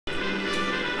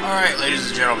Alright, ladies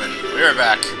and gentlemen, we are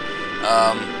back.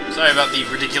 Sorry about the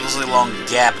ridiculously long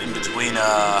gap in between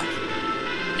videos,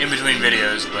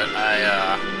 but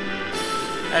I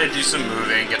had to do some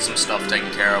moving, get some stuff taken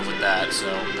care of with that, so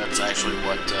that's actually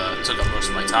what took up most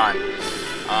of my time.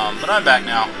 But I'm back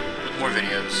now, with more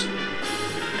videos,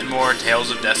 and more Tales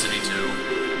of Destiny 2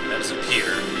 that has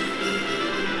appeared.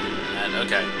 And,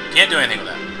 okay, can't do anything with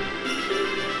that.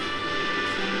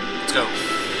 Let's go.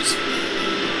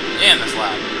 Damn, that's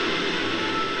loud.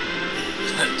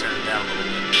 Turn it down a little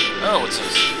bit. Oh, what's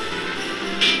this?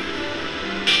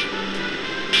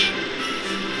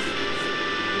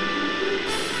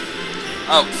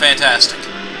 Oh, fantastic.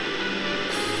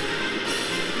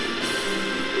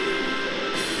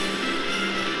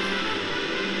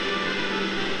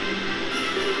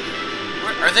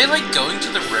 Are they, like, going to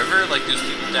the river, like those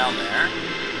people down there?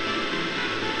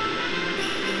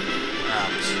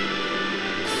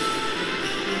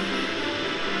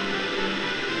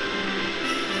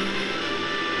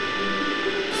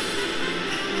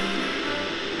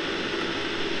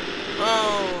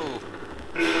 Whoa!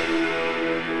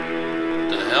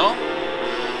 What the hell?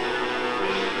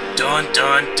 Dun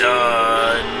dun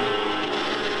dun!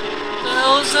 What the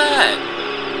hell is that?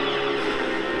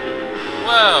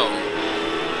 Whoa!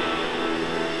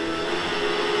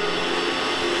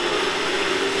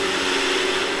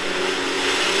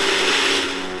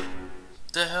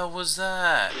 The hell was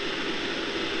that?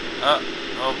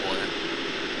 Oh boy.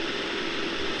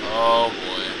 Oh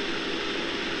boy.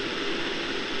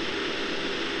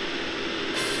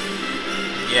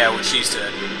 Yeah, what she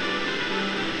said.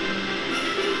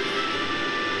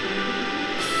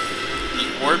 The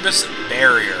Orbis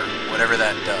Barrier, whatever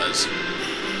that does.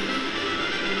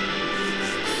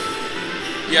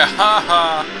 Yeah,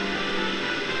 haha.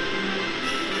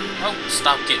 Oh,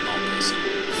 stop getting all busy.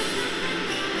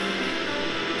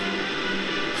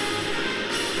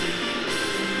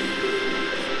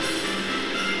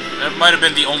 That might have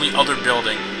been the only other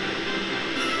building.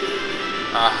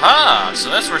 Aha! So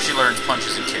that's where she learns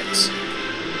punches and kicks.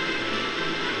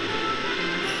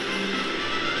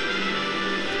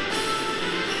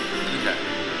 Okay.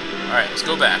 Alright, let's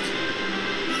go back.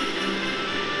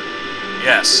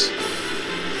 Yes.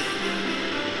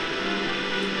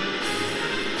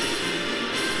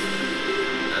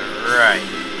 Alright.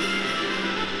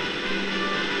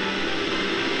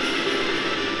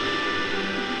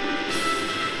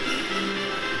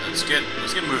 Let's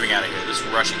get moving out of here. This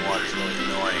rushing water is really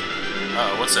annoying.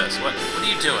 Uh-oh, what's this? What are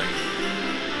you doing?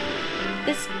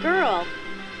 This girl.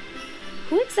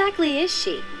 Who exactly is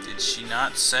she? Did she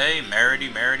not say Merity?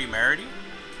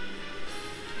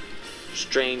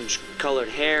 Strange colored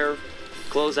hair,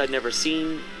 clothes I'd never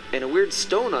seen, and a weird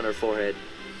stone on her forehead.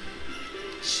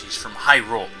 She's from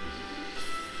Hyrule.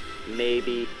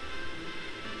 Maybe.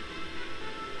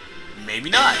 Maybe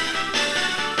not.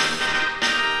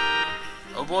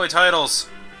 Oh boy, titles.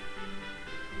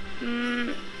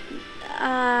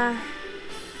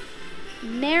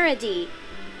 Merity.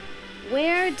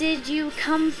 Where did you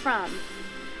come from?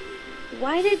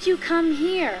 Why did you come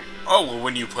here? Oh, well,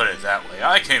 when you put it that way,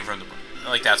 I came from the...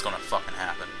 Like, that's gonna fucking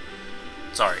happen.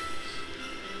 Sorry.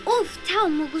 Oof, tao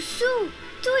mugusu.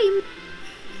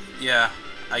 Yeah,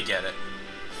 I get it.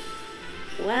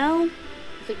 Well,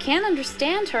 if we can't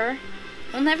understand her,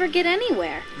 we'll never get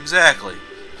anywhere. Exactly.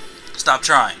 Stop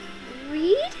trying.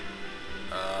 Read?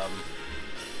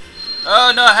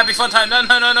 Oh no, happy fun time. No.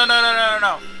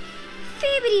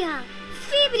 Fibria.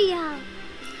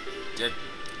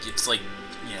 It's like,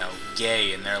 you know,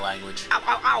 gay in their language. Ow,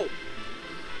 ow, ow!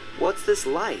 What's this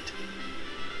light?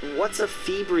 What's a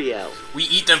febriel? We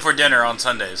eat them for dinner on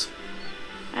Sundays.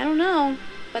 I don't know,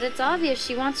 but it's obvious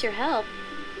she wants your help.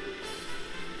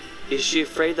 Is she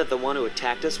afraid that the one who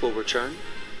attacked us will return?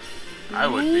 I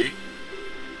would be.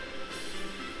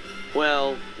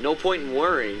 Well, no point in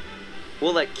worrying.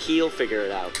 We'll let Keel figure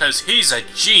it out. 'Cause he's a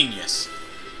genius.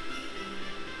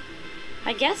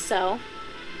 I guess so.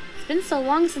 It's been so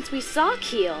long since we saw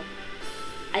Keel.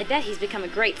 I bet he's become a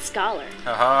great scholar.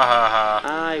 Ha ha ha ha.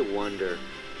 I wonder.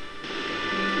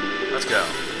 Let's go.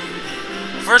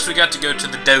 Well, first we got to go to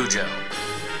the dojo.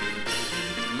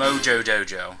 Mojo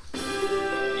Dojo.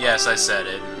 Yes, I said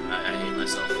it. I hate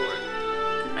myself for it.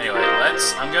 Anyway,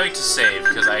 I'm going to save,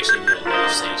 because I actually need another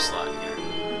save slot here.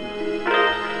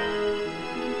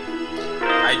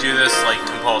 I do this, like,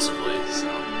 compulsively, so...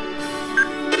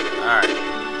 Alright.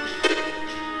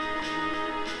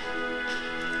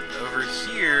 Over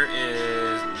here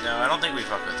is... No, I don't think we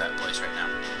fuck with that place right now.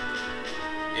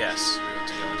 Yes, we want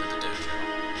to go into the dojo.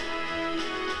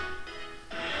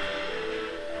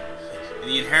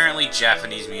 The inherently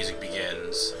Japanese music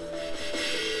begins.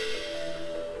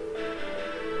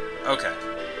 Okay.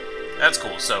 That's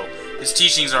cool. So, his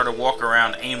teachings are to walk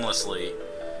around aimlessly,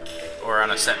 or on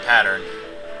a set pattern.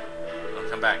 I'll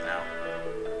come back now.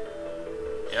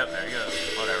 Yep, there you go.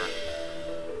 Whatever.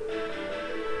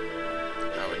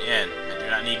 Oh, an inn. I do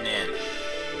not need an inn.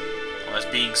 Unless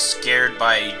being scared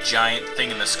by a giant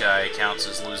thing in the sky counts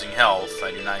as losing health,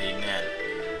 I do not need an inn.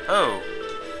 Oh.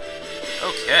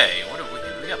 Okay. What have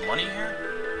we got money here?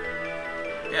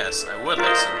 Yes, I would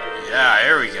like some. Yeah,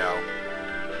 here we go.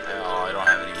 Oh, I don't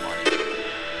have any money.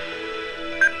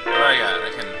 What do I got? I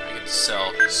can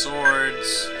sell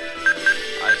swords.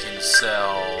 I can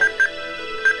sell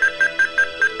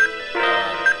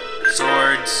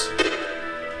swords.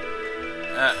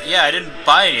 Yeah, I didn't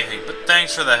buy anything, but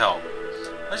thanks for the help.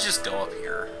 Let's just go up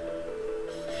here.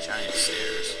 Giant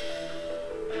stairs.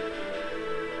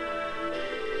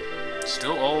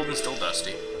 Still old and still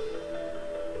dusty.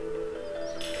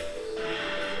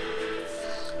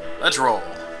 Let's roll.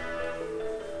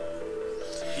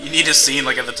 You need a scene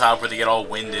like at the top where they get all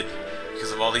winded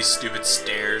because of all these stupid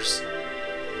stairs.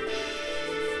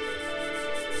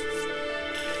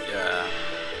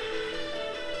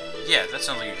 Yeah, that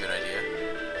sounds like a good idea.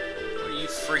 What are you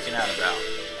freaking out about?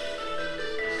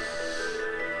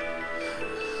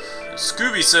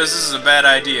 Scooby says this is a bad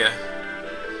idea.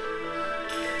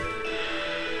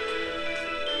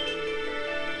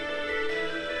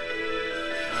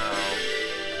 Oh.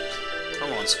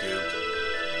 Come on, Scoob.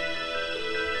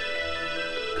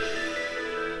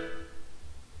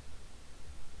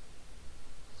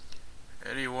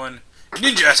 Anyone?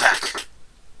 Ninja attack!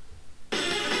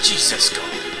 Jesus, God.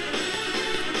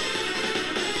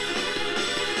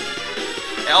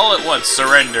 All at once,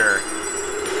 surrender.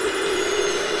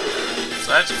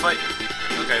 So I have to fight.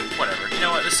 Okay, whatever. You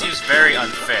know what? This seems very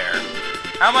unfair.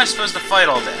 How am I supposed to fight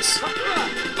all this?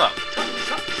 Look.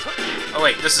 Oh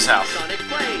wait, this is how. Sonic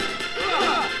blade.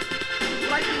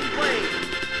 Lightning blade.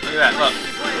 Look at that. Look.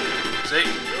 See?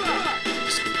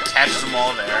 Just catches them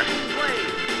all there.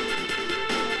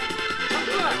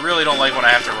 I really don't like when I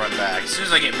have to run back. As soon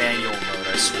as I get manual mode,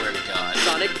 I swear to God.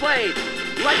 Sonic blade.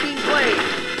 Lightning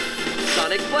blade.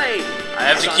 Sonic blade. I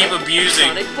have to keep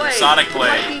abusing Sonic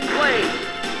Blade. Lightning blade.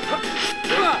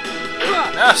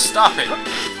 Ah, stop it.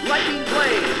 Lightning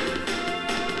blade.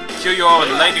 Kill you all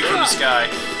with lightning from the sky.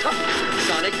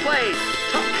 Sonic blade.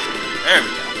 There we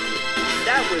go.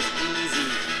 That was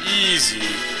easy. Easy.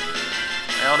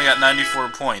 I only got 94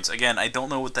 points. Again, I don't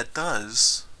know what that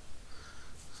does.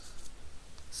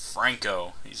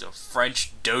 Franco. He's a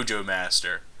French dojo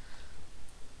master.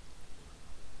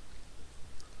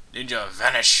 Ninja,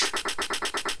 vanish!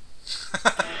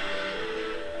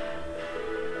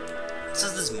 This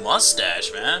is this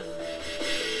mustache, man.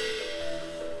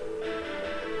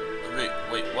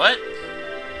 Wait, what?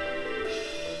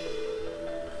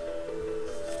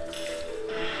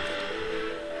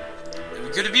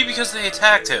 Could it be because they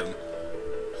attacked him?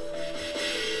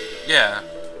 Yeah.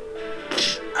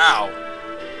 Ow.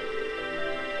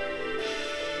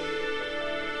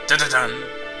 Dun-dun-dun.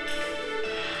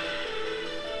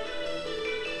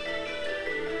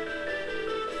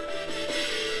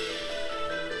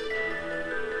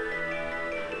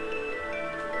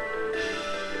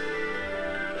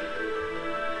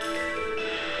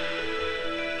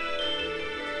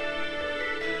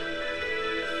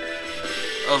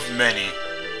 Of many.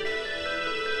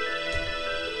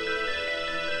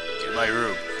 In my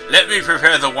room. Let me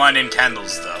prepare the wine and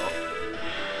candles, though.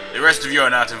 The rest of you are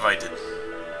not invited.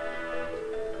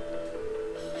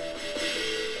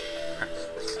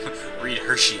 Read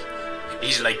Hershey.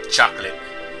 He's like chocolate.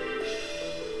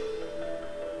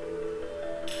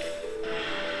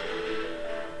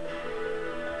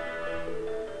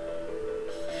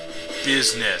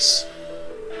 Business.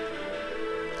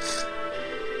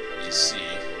 You see.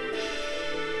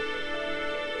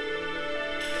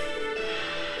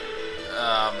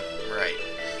 Right.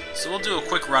 So we'll do a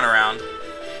quick run around.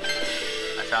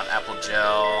 I found apple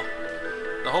gel.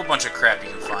 A whole bunch of crap you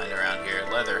can find around here.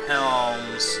 Leather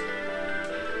helms.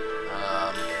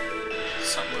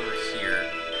 Something over here.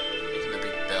 Even the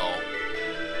big bell.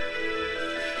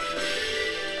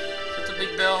 Is it the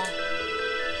big bell?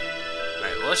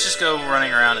 Alright, well, let's just go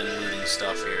running around and looting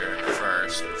stuff here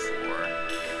first before.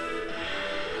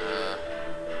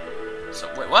 So,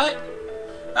 wait, what?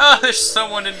 Oh, there's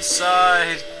someone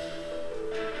inside!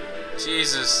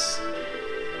 Jesus.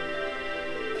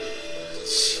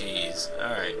 Jeez.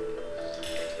 Alright.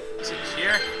 Is it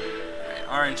here? Alright,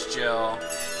 orange gel.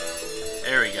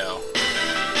 There we go.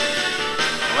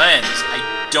 Lens.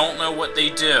 I don't know what they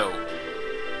do.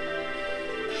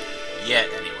 Yet,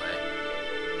 anyway.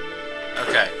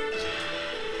 Okay.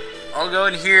 I'll go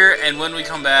in here, and when we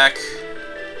come back,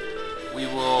 we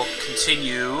will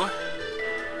continue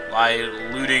my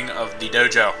looting of the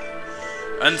dojo.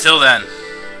 Until then.